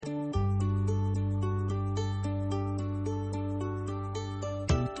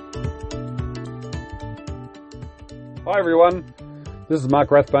Hi everyone, this is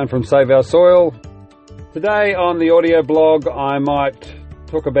Mark Rathbone from Save Our Soil. Today on the Audioblog I might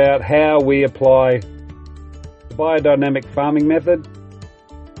talk about how we apply the biodynamic farming method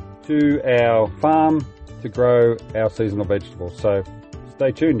to our farm to grow our seasonal vegetables. So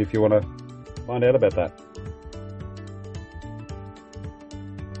stay tuned if you want to find out about that.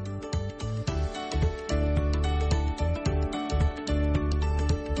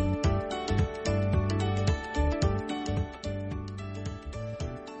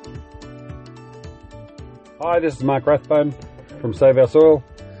 Hi, this is Mark Rathbone from Save Our Soil.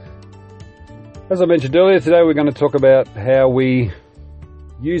 As I mentioned earlier, today we're going to talk about how we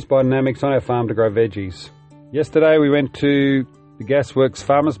use biodynamics on our farm to grow veggies. Yesterday we went to the Gasworks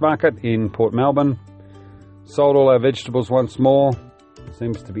Farmers Market in Port Melbourne, sold all our vegetables once more.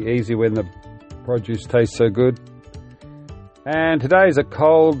 Seems to be easy when the produce tastes so good. And today is a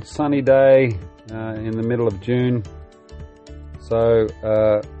cold, sunny day in the middle of June. So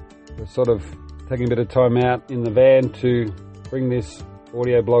we're sort of taking a bit of time out in the van to bring this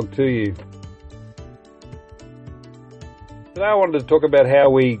audio blog to you. Today I wanted to talk about how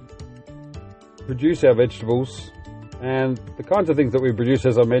we produce our vegetables, and the kinds of things that we produce,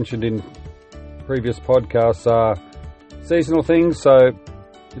 as I mentioned in previous podcasts, are seasonal things. So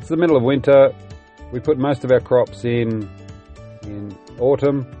it's the middle of winter. We put most of our crops in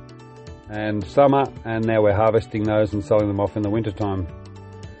autumn and summer, and now we're harvesting those and selling them off in the winter time.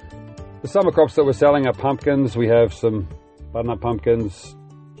 The summer crops that we're selling are pumpkins. We have some butternut pumpkins,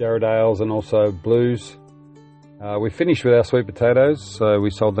 Jarradales, and also blues. We finished with our sweet potatoes, so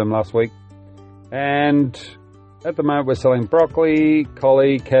we sold them last week. And at the moment we're selling broccoli,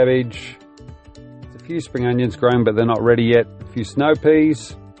 collie, cabbage. There's a few spring onions growing, but they're not ready yet. A few snow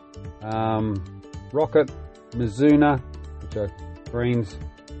peas, rocket, mizuna, which are greens.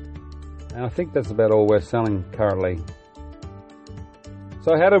 And I think that's about all we're selling currently.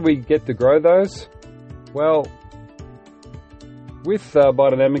 So how did we get to grow those? Well, with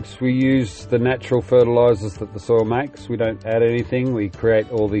biodynamics we use the natural fertilisers that the soil makes. We don't add anything. We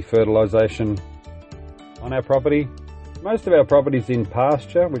create all the fertilisation on our property. Most of our property is in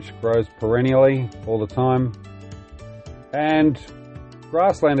pasture, which grows perennially all the time. And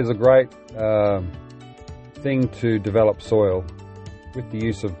grassland is a great thing to develop soil with the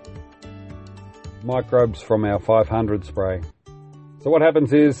use of microbes from our 500 spray. So what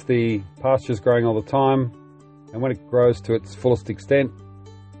happens is the pasture is growing all the time, and when it grows to its fullest extent,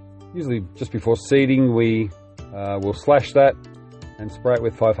 usually just before seeding, we will slash that and spray it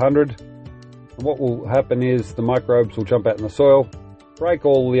with 500. And what will happen is the microbes will jump out in the soil, break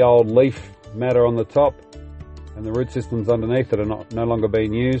all the old leaf matter on the top and the root systems underneath that are no longer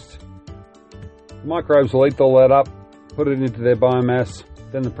being used. The microbes will eat all that up, put it into their biomass.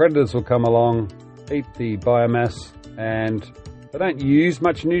 Then the predators will come along, eat the biomass, and they don't use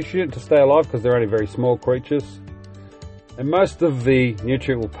much nutrient to stay alive because they're only very small creatures. And most of the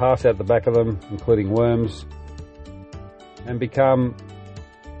nutrient will pass out the back of them, including worms, and become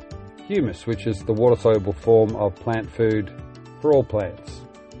humus, which is the water-soluble form of plant food for all plants.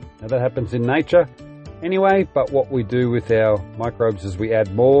 Now that happens in nature anyway, but what we do with our microbes is we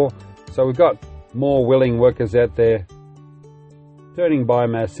add more. So we've got more willing workers out there turning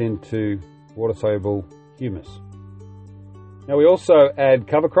biomass into water-soluble humus. Now we also add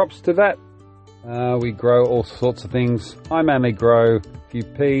cover crops to that. We grow all sorts of things. I mainly grow a few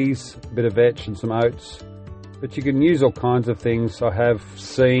peas, a bit of vetch and some oats, but you can use all kinds of things. I have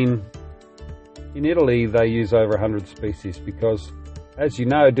seen in Italy they use over 100 species because, as you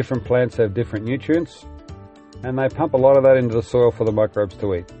know, different plants have different nutrients, and they pump a lot of that into the soil for the microbes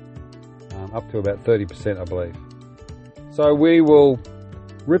to eat, up to about 30% I believe. So we will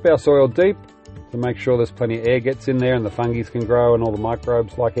rip our soil deep to make sure there's plenty of air gets in there and the fungi can grow and all the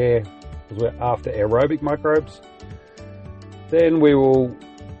microbes like air, because we're after aerobic microbes. Then we will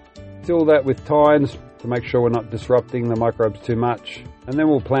till that with tines to make sure we're not disrupting the microbes too much, and then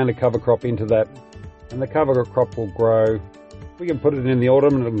we'll plant a cover crop into that, and the cover crop will grow. We can put it in the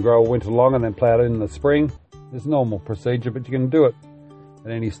autumn and it can grow all winter long, and then plant it in the spring. It's a normal procedure, but you can do it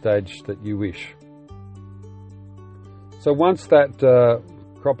at any stage that you wish. So once that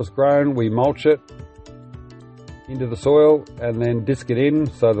crop is grown, we mulch it into the soil and then disc it in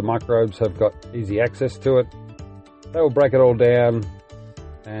so the microbes have got easy access to it. They will break it all down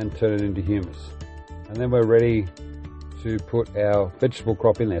and turn it into humus. And then we're ready to put our vegetable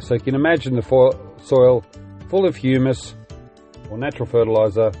crop in there. So you can imagine the soil full of humus or natural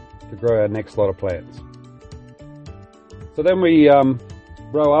fertilizer to grow our next lot of plants. So then we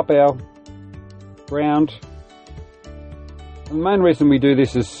row up our ground. And the main reason we do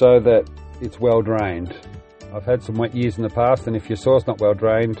this is so that it's well drained. I've had some wet years in the past, and if your soil's not well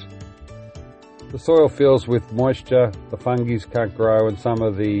drained, the soil fills with moisture, the fungi can't grow, and some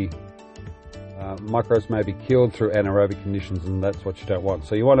of the microbes may be killed through anaerobic conditions, and that's what you don't want.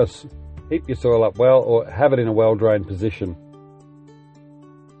 So you want to heap your soil up well, or have it in a well-drained position.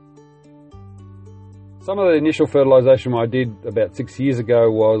 Some of the initial fertilisation I did about 6 years ago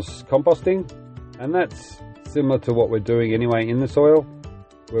was composting, and that's similar to what we're doing anyway in the soil,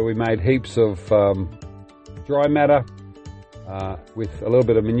 where we made heaps of dry matter with a little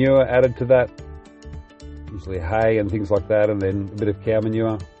bit of manure added to that, usually hay and things like that, and then a bit of cow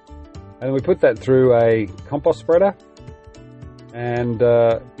manure. And we put that through a compost spreader and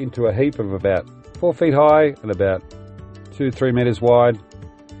into a heap of about 4 feet high and about 2-3 meters wide.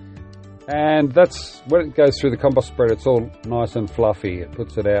 And that's when it goes through the compost spreader, it's all nice and fluffy. It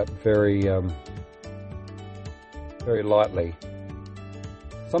puts it out very lightly.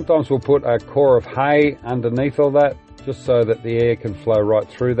 Sometimes we'll put a core of hay underneath all that, just so that the air can flow right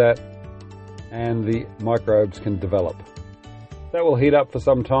through that and the microbes can develop. That will heat up for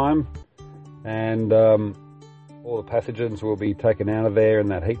some time, and all the pathogens will be taken out of there in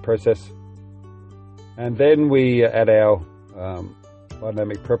that heat process. And then we add our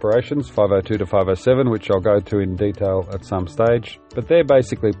biodynamic preparations, 502 to 507, which I'll go to in detail at some stage. But they're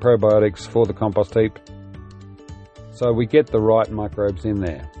basically probiotics for the compost heap, so we get the right microbes in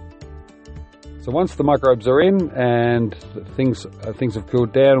there. So once the microbes are in and things have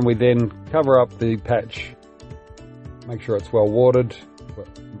cooled down, we then cover up the patch, make sure it's well watered,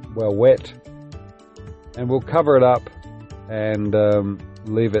 well wet, and we'll cover it up and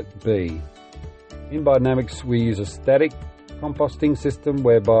leave it be. In biodynamics, we use a static composting system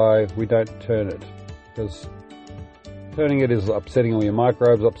whereby we don't turn it, because turning it is upsetting all your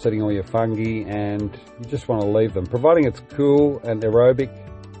microbes, upsetting all your fungi, and you just want to leave them. Providing it's cool and aerobic,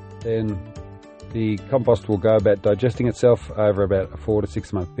 then the compost will go about digesting itself over about a 4 to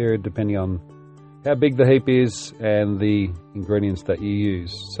 6 month period, depending on how big the heap is and the ingredients that you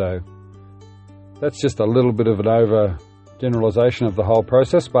use. So that's just a little bit of an overgeneralization of the whole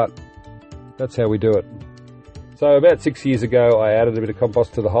process, but that's how we do it. So about 6 years ago, I added a bit of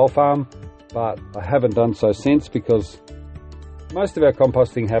compost to the whole farm, but I haven't done so since, because most of our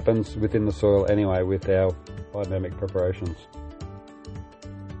composting happens within the soil anyway with our biodynamic preparations.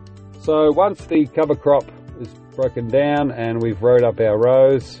 So once the cover crop is broken down and we've rowed up our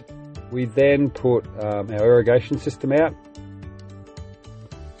rows, we then put our irrigation system out,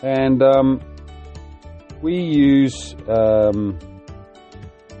 and we use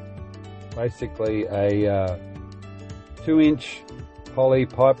basically a 2-inch poly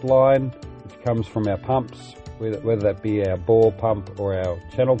pipeline which comes from our pumps, whether that be our bore pump or our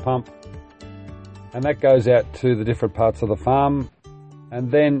channel pump, and that goes out to the different parts of the farm. And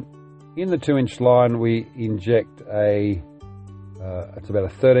then in the 2-inch line we inject it's about a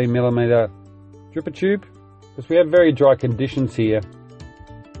 13 millimeter dripper tube, because we have very dry conditions here,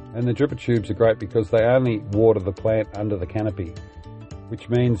 and the dripper tubes are great because they only water the plant under the canopy, which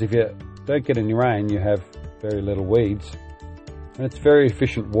means if you don't get any rain you have very little weeds, and it's very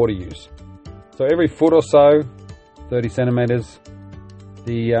efficient water use. So every foot or so, 30 centimeters,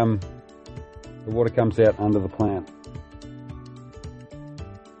 the water comes out under the plant.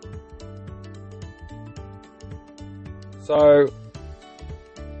 So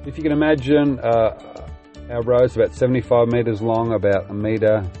if you can imagine, our row is about 75 metres long, about a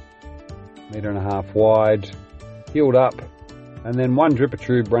metre and a half wide, heeled up, and then one dripper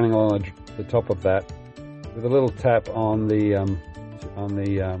tube running along the top of that with a little tap on the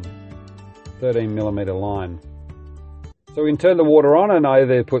 13 millimetre line. So we can turn the water on, and I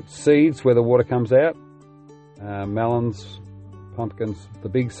either put seeds where the water comes out, melons, pumpkins, the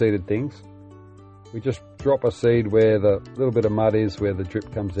big seeded things. We just drop a seed where the little bit of mud is, where the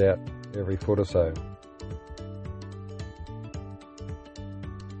drip comes out every foot or so.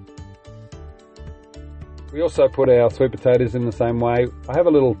 We also put our sweet potatoes in the same way. I have a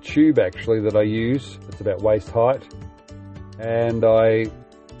little tube actually that I use. It's about waist height, and I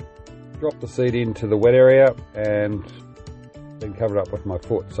drop the seed into the wet area and then cover it up with my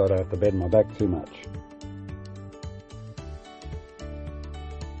foot so I don't have to bend my back too much.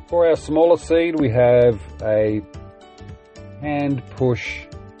 For our smaller seed, we have a hand push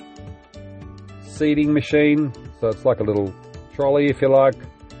seeding machine. So it's like a little trolley, if you like.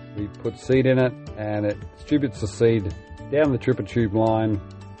 We put seed in it and it distributes the seed down the dripper tube line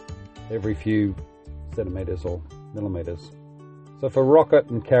every few centimetres or millimetres. So for rocket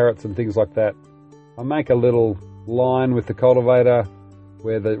and carrots and things like that, I make a little line with the cultivator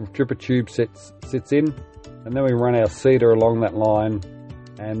where the dripper tube sits in, and then we run our seeder along that line,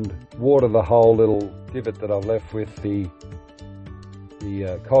 and water the whole little divot that I've left with the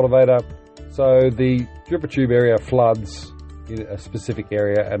cultivator. So the dripper tube area floods in a specific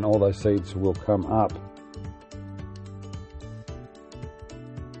area and all those seeds will come up.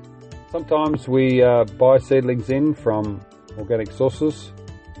 Sometimes we buy seedlings in from organic sources.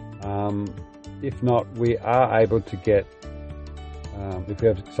 If not, we are able to get, if we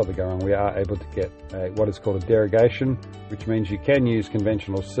have something going on, we are able to get what is called a derogation, which means you can use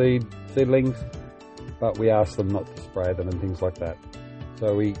conventional seedlings, but we ask them not to spray them and things like that.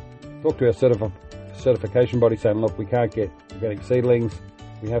 So we talk to our certification body saying, look, we can't get organic seedlings,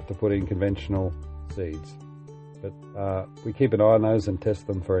 we have to put in conventional seeds. But we keep an eye on those and test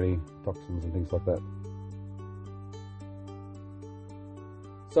them for any toxins and things like that.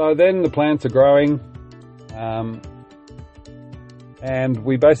 So then the plants are growing, and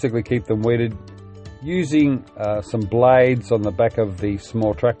we basically keep them weeded using some blades on the back of the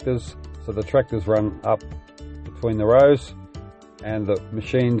small tractors. So the tractors run up between the rows and the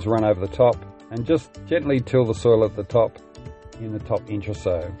machines run over the top, and just gently till the soil at the top in the top inch or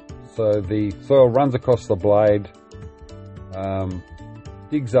so. So the soil runs across the blade,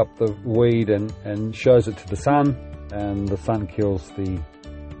 digs up the weed and shows it to the sun, and the sun kills the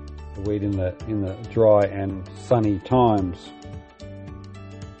weed in the dry and sunny times.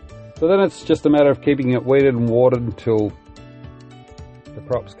 So then it's just a matter of keeping it weeded and watered until the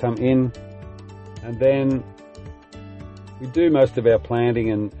crops come in, and then we do most of our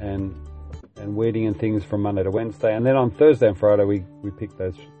planting and weeding and things from Monday to Wednesday, and then on Thursday and Friday we pick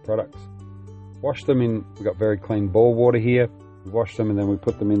those products, wash them in. We've got very clean bore water here. We wash them and then we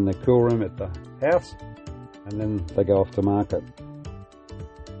put them in the cool room at the house, and then they go off to market.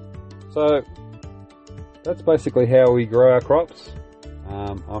 So that's basically how we grow our crops.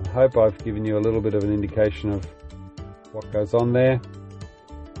 I hope I've given you a little bit of an indication of what goes on there.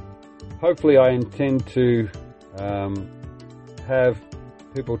 Hopefully I intend to have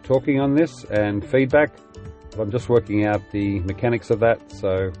people talking on this and feedback. I'm just working out the mechanics of that,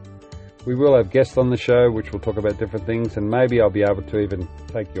 so we will have guests on the show which will talk about different things, and maybe I'll be able to even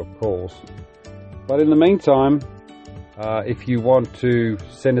take your calls. But in the meantime, if you want to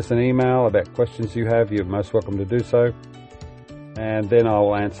send us an email about questions you have, you're most welcome to do so, and then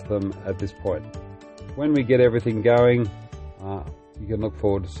I'll answer them at this point. When we get everything going, you can look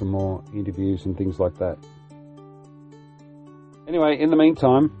forward to some more interviews and things like that. Anyway, in the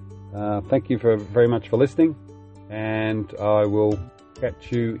meantime, thank you very much for listening, and I will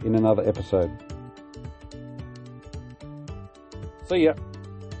catch you in another episode. See ya.